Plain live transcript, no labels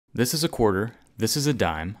This is a quarter, this is a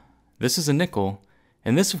dime, this is a nickel,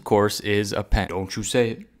 and this, of course, is a penny. Don't you say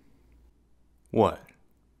it. What?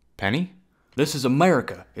 Penny? This is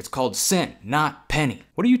America. It's called cent, not penny.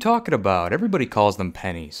 What are you talking about? Everybody calls them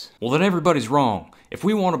pennies. Well, then everybody's wrong. If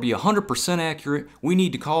we want to be 100% accurate, we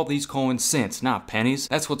need to call these coins cents, not pennies.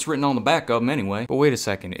 That's what's written on the back of them anyway. But wait a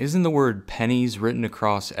second, isn't the word pennies written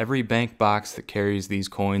across every bank box that carries these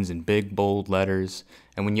coins in big, bold letters?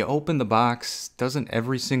 And when you open the box, doesn't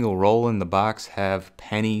every single roll in the box have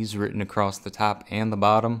pennies written across the top and the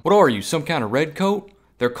bottom? What are you, some kind of redcoat?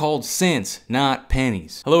 They're called cents, not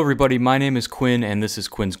pennies. Hello everybody, my name is Quin and this is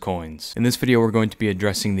Quin's Coins. In this video we're going to be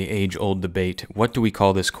addressing the age-old debate, what do we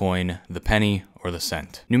call this coin, the penny or the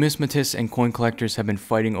cent? Numismatists and coin collectors have been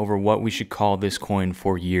fighting over what we should call this coin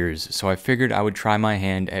for years, so I figured I would try my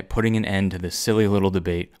hand at putting an end to this silly little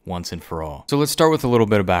debate once and for all. So let's start with a little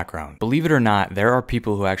bit of background. Believe it or not, there are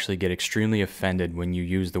people who actually get extremely offended when you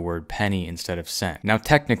use the word penny instead of cent. Now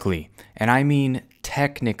technically, and I mean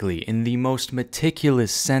technically, in the most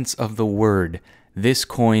meticulous sense of the word, this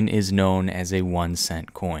coin is known as a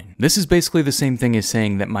 1-cent coin. This is basically the same thing as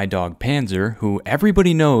saying that my dog Panzer, who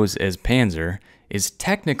everybody knows as Panzer, is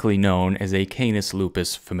technically known as a Canis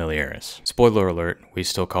lupus familiaris. Spoiler alert, we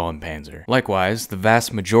still call him Panzer. Likewise, the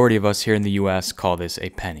vast majority of us here in the US call this a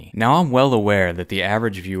penny. Now I'm well aware that the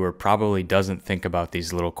average viewer probably doesn't think about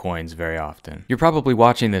these little coins very often. You're probably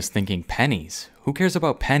watching this thinking, pennies? Who cares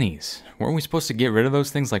about pennies? Weren't we supposed to get rid of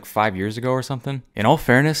those things like 5 years ago or something? In all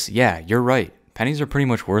fairness, yeah, you're right. Pennies are pretty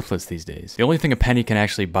much worthless these days. The only thing a penny can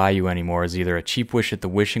actually buy you anymore is either a cheap wish at the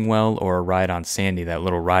wishing well or a ride on Sandy, that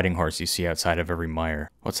little riding horse you see outside of every Meijer.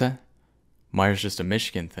 What's that? Meijer's just a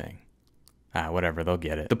Michigan thing. Ah, whatever, they'll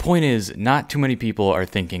get it. The point is, not too many people are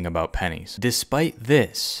thinking about pennies. Despite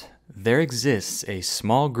this, there exists a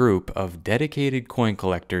small group of dedicated coin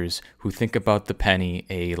collectors who think about the penny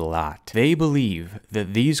a lot. They believe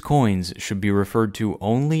that these coins should be referred to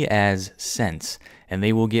only as cents, and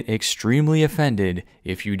they will get extremely offended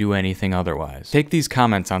if you do anything otherwise. Take these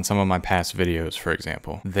comments on some of my past videos, for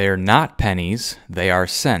example. They're not pennies, they are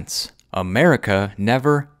cents. America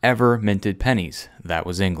never, ever minted pennies. That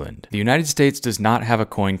was England. The United States does not have a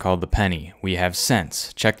coin called the penny. We have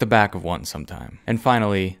cents. Check the back of one sometime. And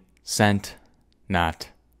finally, cent, not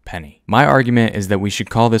penny. My argument is that we should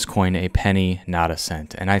call this coin a penny, not a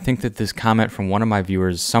cent, and I think that this comment from one of my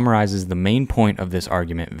viewers summarizes the main point of this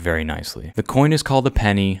argument very nicely. The coin is called a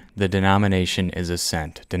penny, the denomination is a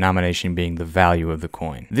cent, denomination being the value of the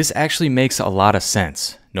coin. This actually makes a lot of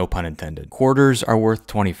sense, no pun intended. Quarters are worth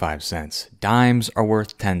 25 cents, dimes are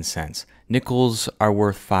worth 10 cents, nickels are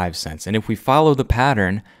worth 5 cents, and if we follow the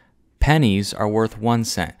pattern, pennies are worth 1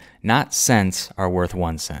 cent, not cents are worth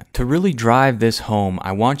 1 cent. To really drive this home,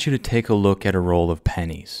 I want you to take a look at a roll of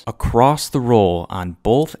pennies. Across the roll, on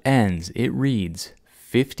both ends, it reads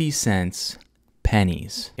 50 cents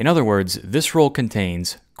pennies. In other words, this roll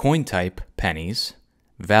contains coin type pennies,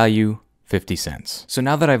 value 50 cents. So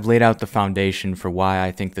now that I've laid out the foundation for why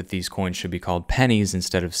I think that these coins should be called pennies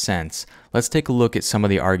instead of cents, let's take a look at some of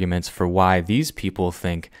the arguments for why these people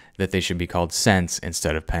think that they should be called cents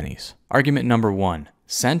instead of pennies. Argument number 1.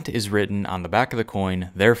 Cent is written on the back of the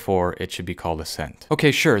coin, therefore it should be called a cent.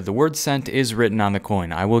 Okay, sure, the word cent is written on the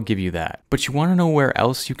coin, I will give you that. But you want to know where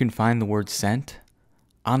else you can find the word cent?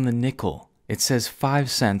 On the nickel. It says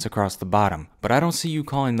 5 cents across the bottom, but I don't see you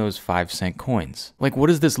calling those 5-cent coins. Like, what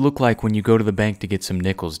does this look like when you go to the bank to get some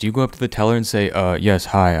nickels? Do you go up to the teller and say, yes,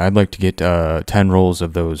 hi, I'd like to get 10 rolls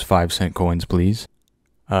of those 5-cent coins, please?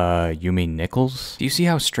 You mean nickels? Do you see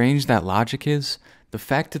how strange that logic is? The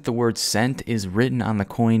fact that the word cent is written on the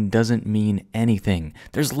coin doesn't mean anything.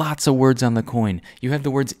 There's lots of words on the coin. You have the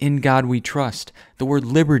words "in God we trust," the word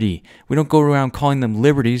liberty. We don't go around calling them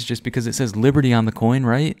liberties just because it says liberty on the coin,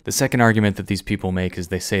 right? The second argument that these people make is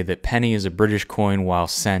they say that penny is a British coin while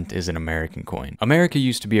cent is an American coin. America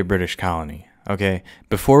used to be a British colony. Okay,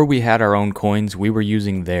 before we had our own coins, we were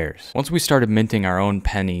using theirs. Once we started minting our own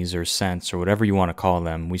pennies or cents or whatever you want to call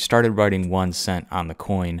them, we started writing 1 cent on the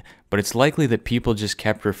coin, but it's likely that people just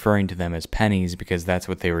kept referring to them as pennies because that's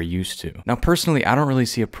what they were used to. Now personally, I don't really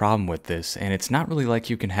see a problem with this, and it's not really like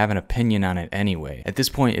you can have an opinion on it anyway. At this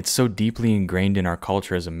point, it's so deeply ingrained in our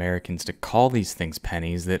culture as Americans to call these things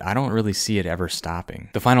pennies that I don't really see it ever stopping.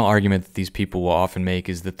 The final argument that these people will often make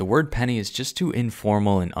is that the word penny is just too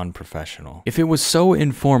informal and unprofessional. If it was so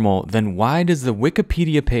informal, then why does the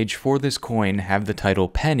Wikipedia page for this coin have the title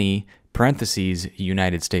penny parentheses,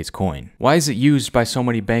 United States coin. Why is it used by so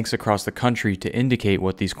many banks across the country to indicate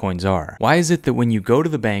what these coins are? Why is it that when you go to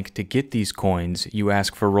the bank to get these coins, you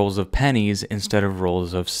ask for rolls of pennies instead of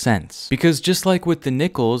rolls of cents? Because just like with the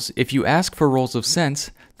nickels, if you ask for rolls of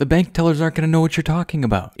cents, the bank tellers aren't going to know what you're talking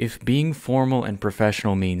about. If being formal and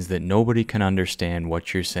professional means that nobody can understand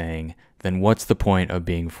what you're saying, then what's the point of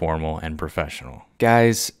being formal and professional?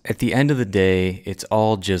 Guys, at the end of the day, it's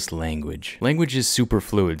all just language. Language is super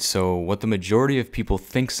fluid, so what the majority of people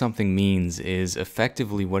think something means is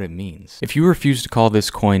effectively what it means. If you refuse to call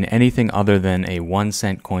this coin anything other than a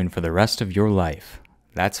 1-cent coin for the rest of your life,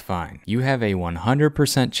 that's fine. You have a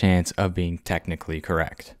 100% chance of being technically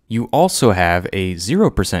correct. You also have a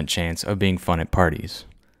 0% chance of being fun at parties.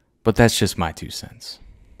 But that's just my 2 cents.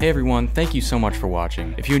 Hey everyone, thank you so much for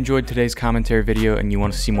watching. If you enjoyed today's commentary video and you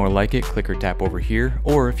want to see more like it, click or tap over here.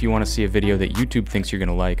 Or if you want to see a video that YouTube thinks you're going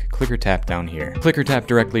to like, click or tap down here. Click or tap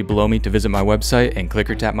directly below me to visit my website, and click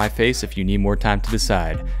or tap my face if you need more time to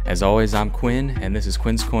decide. As always, I'm Quinn, and this is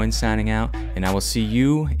Quin Coins signing out, and I will see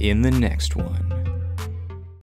you in the next one.